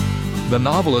The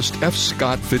novelist F.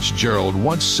 Scott Fitzgerald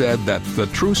once said that the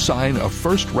true sign of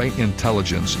first-rate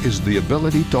intelligence is the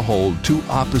ability to hold two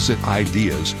opposite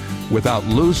ideas without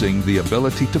losing the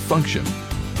ability to function.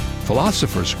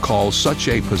 Philosophers call such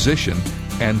a position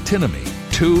antinomy,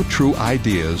 two true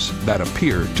ideas that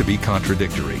appear to be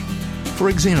contradictory. For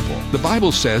example, the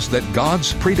Bible says that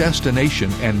God's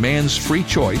predestination and man's free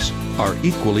choice are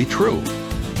equally true.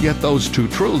 Yet those two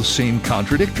truths seem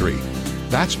contradictory.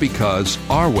 That's because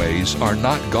our ways are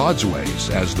not God's ways,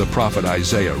 as the prophet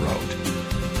Isaiah wrote.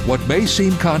 What may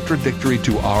seem contradictory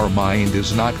to our mind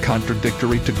is not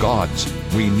contradictory to God's.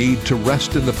 We need to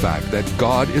rest in the fact that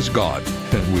God is God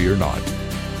and we are not.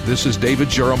 This is David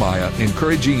Jeremiah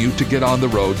encouraging you to get on the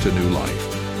road to new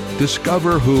life.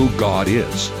 Discover who God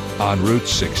is on Route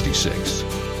 66.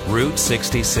 Route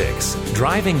 66,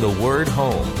 driving the word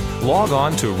home. Log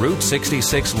on to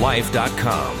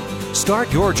Route66Life.com.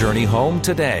 Start your journey home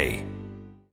today.